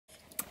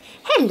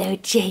Hello,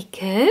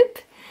 Jacob.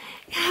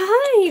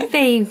 Hi,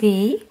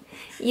 baby.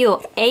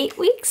 You're 8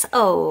 weeks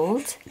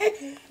old.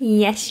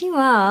 Yes, you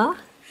are.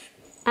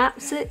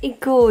 Absolutely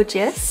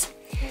gorgeous.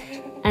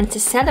 And to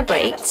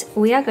celebrate,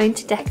 we are going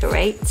to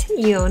decorate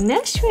your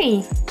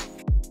nursery.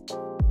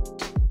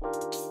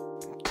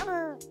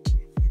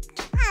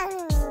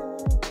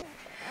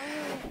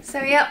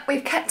 So yeah,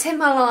 we've kept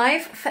him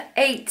alive for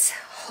 8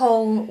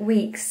 whole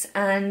weeks,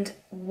 and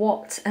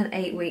what an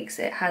 8 weeks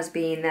it has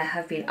been. There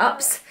have been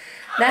ups,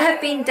 there have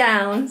been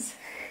downs,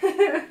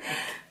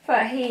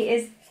 but he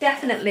is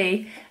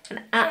definitely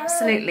an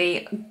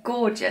absolutely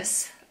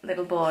gorgeous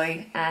little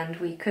boy, and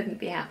we couldn't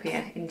be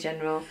happier in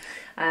general.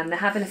 There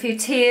have been a few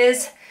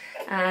tears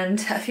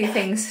and a few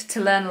things to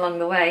learn along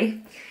the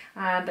way,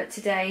 but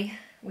today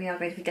we are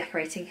going to be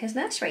decorating his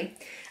nursery,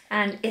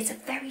 and it's a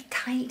very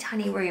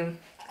tiny room.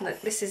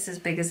 Look, this is as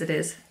big as it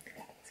is.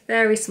 It's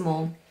very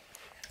small.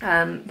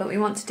 But we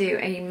want to do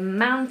a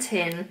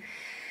mountain,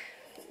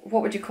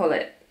 what would you call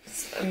it?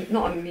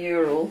 Not a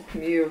mural.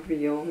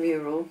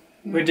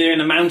 We're doing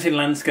a mountain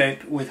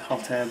landscape with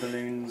hot air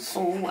balloons.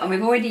 Oh,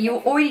 and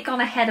you've already gone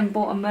ahead and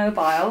bought a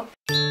mobile.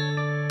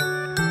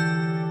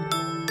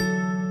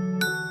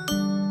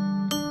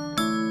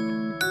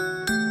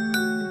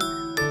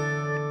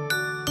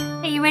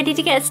 Are you ready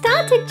to get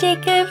started,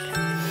 Jacob?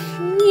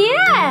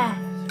 Yeah!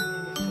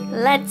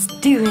 Let's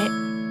do it!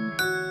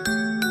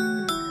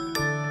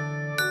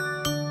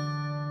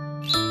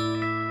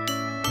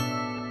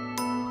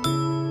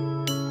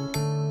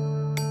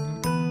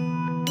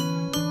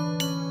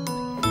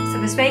 So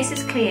the space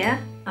is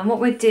clear, and what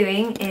we're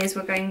doing is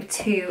we're going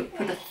to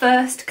put the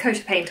first coat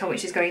of paint on,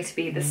 which is going to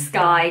be the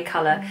sky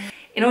colour.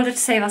 In order to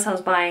save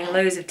ourselves buying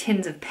loads of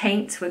tins of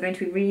paint, we're going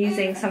to be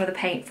reusing some of the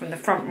paint from the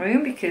front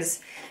room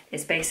because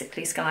it's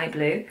basically sky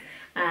blue,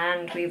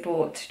 and we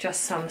bought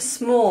just some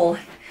small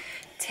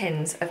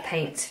tins of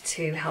paint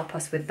to help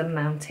us with the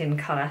mountain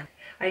colour.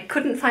 I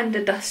couldn't find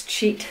a dust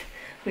sheet.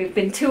 We've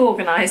been too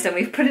organised and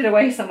we've put it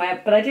away somewhere,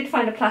 but I did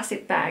find a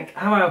plastic bag.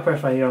 How out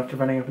breath are you after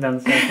running up and down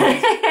the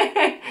stairs?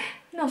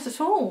 Not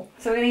at all.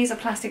 So we're going to use a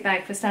plastic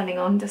bag for standing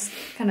on, just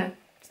kind of,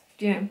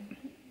 you know,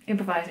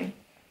 improvising.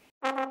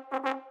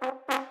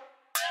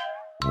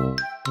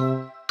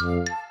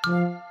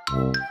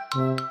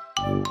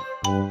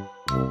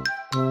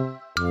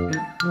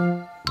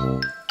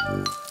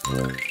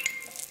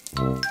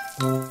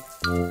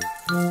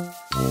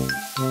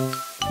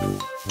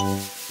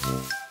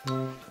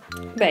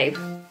 Babe,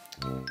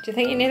 do you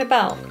think you need a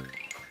belt?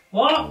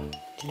 What? Do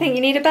you think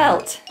you need a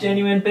belt?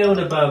 Genuine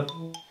builder bug.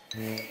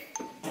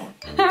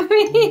 I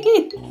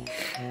mean,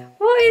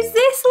 what is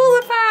this all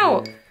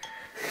about?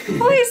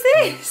 What is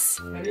this?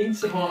 I need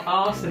some more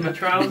arse in my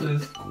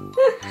trousers.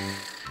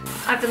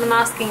 I've done the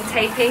masking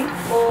taping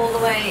all the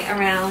way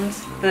around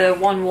the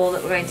one wall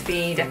that we're going to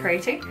be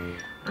decorating,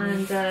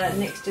 and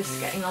Nick's just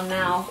getting on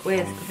now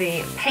with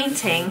the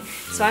painting,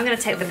 so I'm going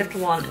to take the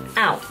little one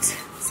out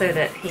so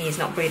that he's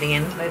not breathing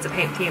in loads of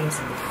paint fumes.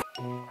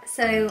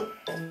 So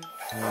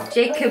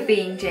Jacob,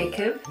 being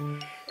Jacob,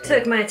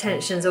 took my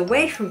attentions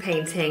away from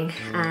painting,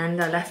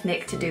 and I left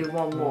Nick to do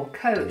one more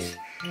coat.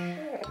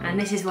 And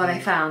this is what I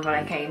found when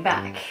I came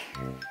back.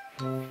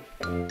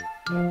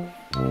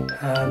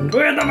 And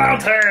we're in the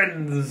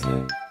mountains!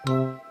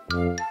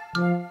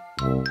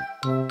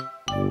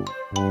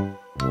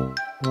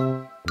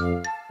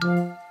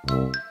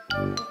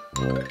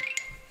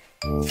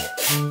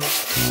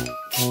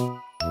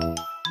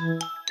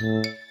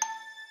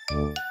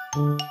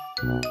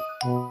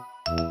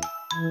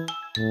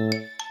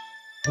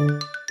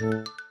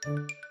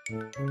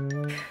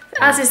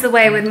 As is the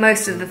way with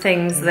most of the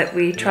things that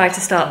we try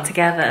to start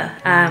together,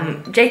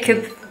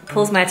 Jacob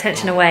pulls my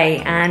attention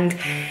away, and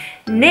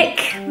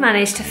Nick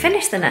managed to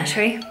finish the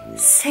nursery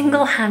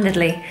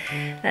single-handedly.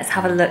 Let's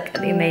have a look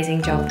at the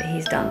amazing job that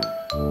he's done.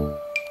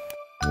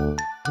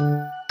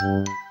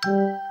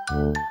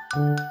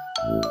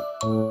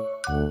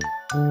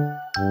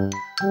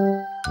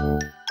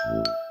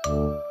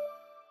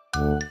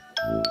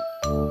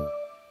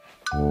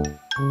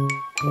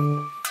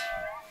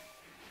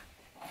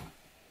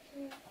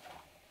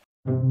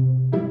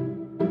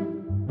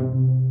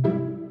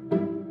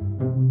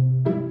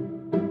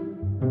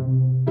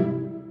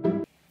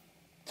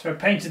 So I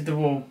painted the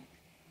wall,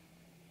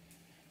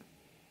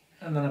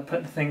 and then I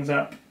put the things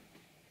up.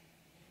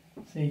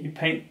 So you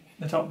paint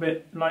the top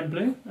bit light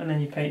blue, and then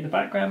you paint the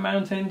background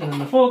mountains, and then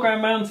the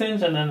foreground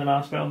mountains, and then the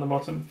last bit on the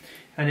bottom.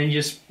 And then you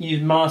just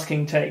use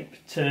masking tape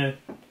to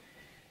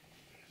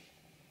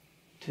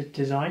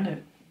design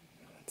it.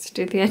 Let's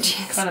do the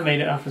edges. Kind of made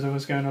it up as I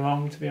was going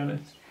along, to be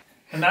honest.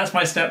 And that's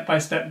my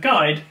step-by-step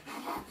guide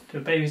to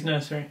a baby's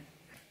nursery.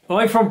 Well,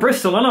 I'm from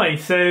Bristol, aren't I?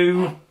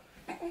 So,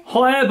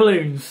 hot air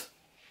balloons.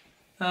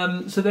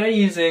 So they're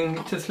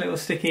using just little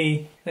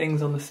sticky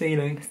things on the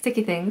ceiling.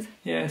 Sticky things?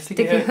 Yeah,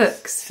 sticky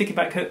hooks. Sticky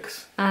back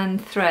hooks.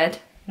 And thread.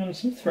 And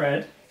some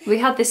thread. We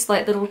had this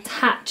like little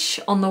patch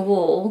on the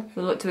wall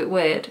that looked a bit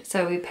weird,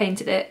 so we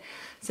painted it.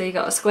 So you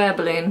got a square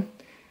balloon,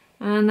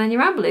 and then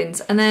your round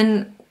balloons. And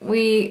then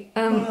we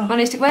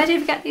managed to... Where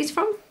did we get these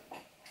from?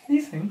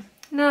 These things?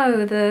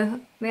 No, the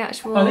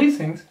actual... Oh, these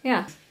things?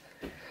 Yeah.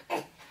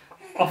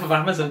 Off of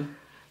Amazon.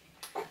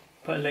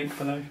 Put a link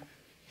below.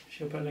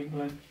 She'll put a link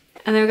below.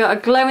 And then we've got a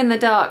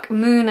glow-in-the-dark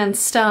moon and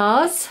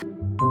stars.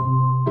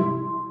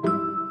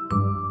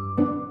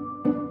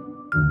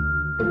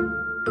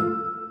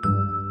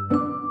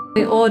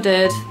 We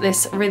ordered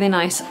this really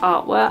nice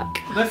artwork.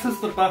 This is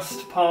the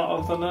best part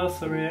of the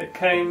nursery. It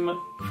came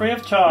free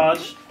of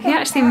charge. He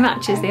actually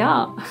matches the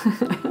art.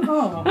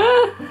 Oh.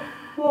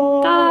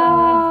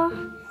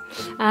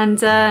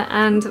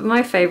 And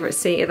my favourite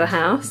seat of the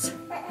house,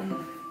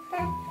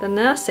 the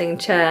nursing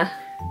chair,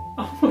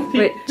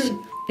 which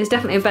is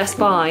definitely a best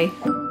buy.